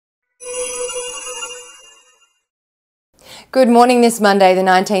Good morning this Monday, the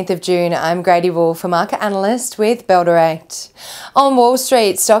 19th of June. I'm Grady Wolf, a market analyst with Bell Direct. On Wall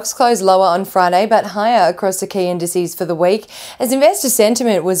Street, stocks closed lower on Friday but higher across the key indices for the week as investor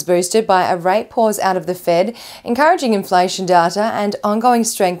sentiment was boosted by a rate pause out of the Fed, encouraging inflation data and ongoing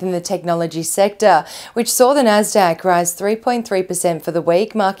strength in the technology sector, which saw the Nasdaq rise 3.3% for the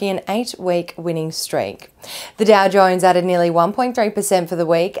week, marking an 8-week winning streak. The Dow Jones added nearly 1.3% for the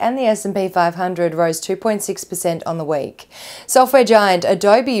week and the S&P 500 rose 2.6% on the week. Software giant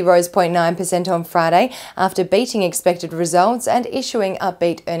Adobe rose 0.9% on Friday after beating expected results and issuing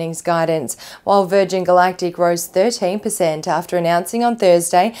upbeat earnings guidance, while Virgin Galactic rose 13% after announcing on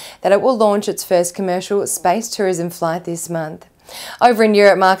Thursday that it will launch its first commercial space tourism flight this month. Over in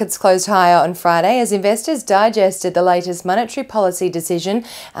Europe, markets closed higher on Friday as investors digested the latest monetary policy decision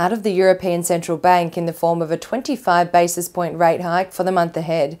out of the European Central Bank in the form of a 25 basis point rate hike for the month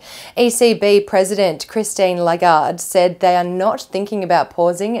ahead. ECB President Christine Lagarde said they are not thinking about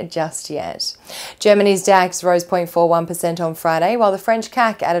pausing just yet. Germany's DAX rose 0.41% on Friday, while the French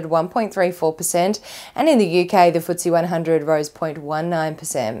CAC added 1.34%, and in the UK, the FTSE 100 rose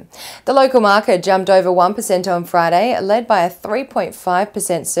 0.19%. The local market jumped over 1% on Friday, led by a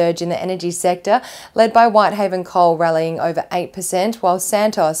 3.5% surge in the energy sector, led by Whitehaven Coal rallying over 8%, while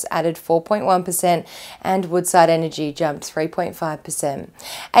Santos added 4.1% and Woodside Energy jumped 3.5%.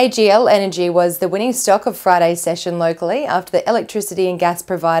 AGL Energy was the winning stock of Friday's session locally after the electricity and gas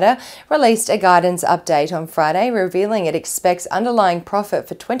provider released a guidance update on Friday, revealing it expects underlying profit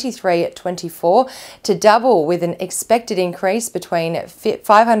for 23-24 to double, with an expected increase between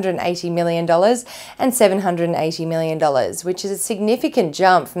 $580 million and $780 million, which is a significant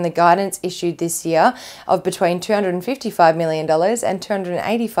jump from the guidance issued this year of between $255 million and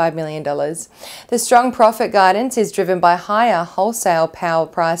 $285 million. The strong profit guidance is driven by higher wholesale power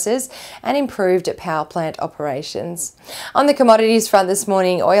prices and improved power plant operations. On the commodities front this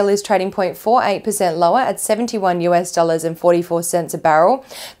morning, oil is trading 0.48% lower at $71.44 a barrel.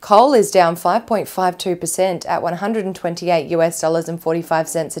 Coal is down 5.52% at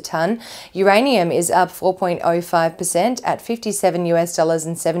 $128.45 a ton. Uranium is up 4.05% at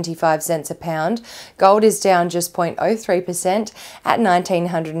 $57.75 a pound. Gold is down just 0.03% at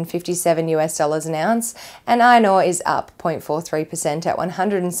 $1,957 an ounce, and iron ore is up 0.43% at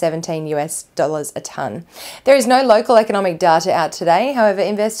 $117 a ton. There is no local economic data out today. However,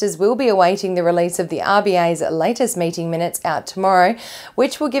 investors will be awaiting the release of the RBA's latest meeting minutes out tomorrow,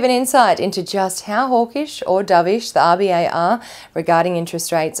 which will give an insight into just how hawkish or dovish the RBA are regarding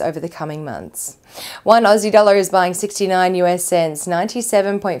interest rates over the coming months. One Aussie dollar is buying 69 US cents,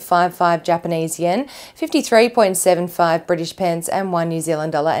 97.55 Japanese yen, 53.75 British pence, and 1 New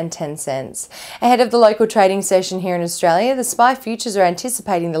Zealand dollar and 10 cents. Ahead of the local trading session here in Australia, the SPI futures are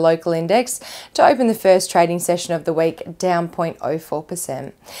anticipating the local index to open the first trading session of the week down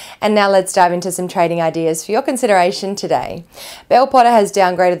 0.04%. And now let's dive into some trading ideas for your consideration today. Bell Potter has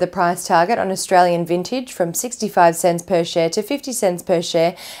downgraded the price target on Australian vintage from 65 cents per share to 50 cents per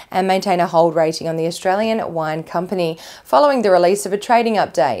share and maintain a hold rating on the Australian Wine Company following the release of a trading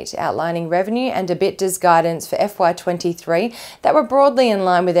update outlining revenue and EBITDA's guidance for FY23 that were broadly in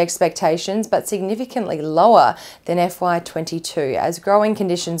line with expectations but significantly lower than FY22 as growing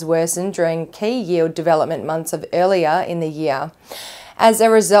conditions worsened during key yield development months of earlier in the year. As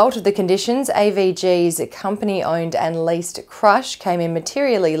a result of the conditions, AVG's company-owned and leased crush came in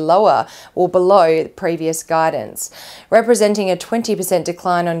materially lower or below previous guidance, representing a 20%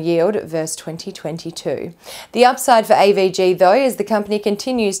 decline on yield versus 2022. The upside for AVG, though, is the company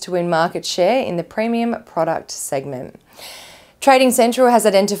continues to win market share in the premium product segment. Trading Central has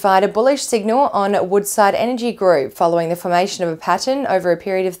identified a bullish signal on Woodside Energy Group following the formation of a pattern over a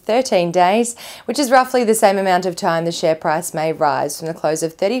period of 13 days, which is roughly the same amount of time the share price may rise from the close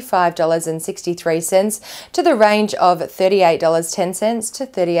of $35.63 to the range of $38.10 to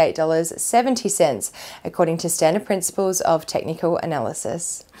 $38.70, according to standard principles of technical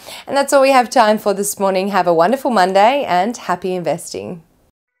analysis. And that's all we have time for this morning. Have a wonderful Monday and happy investing.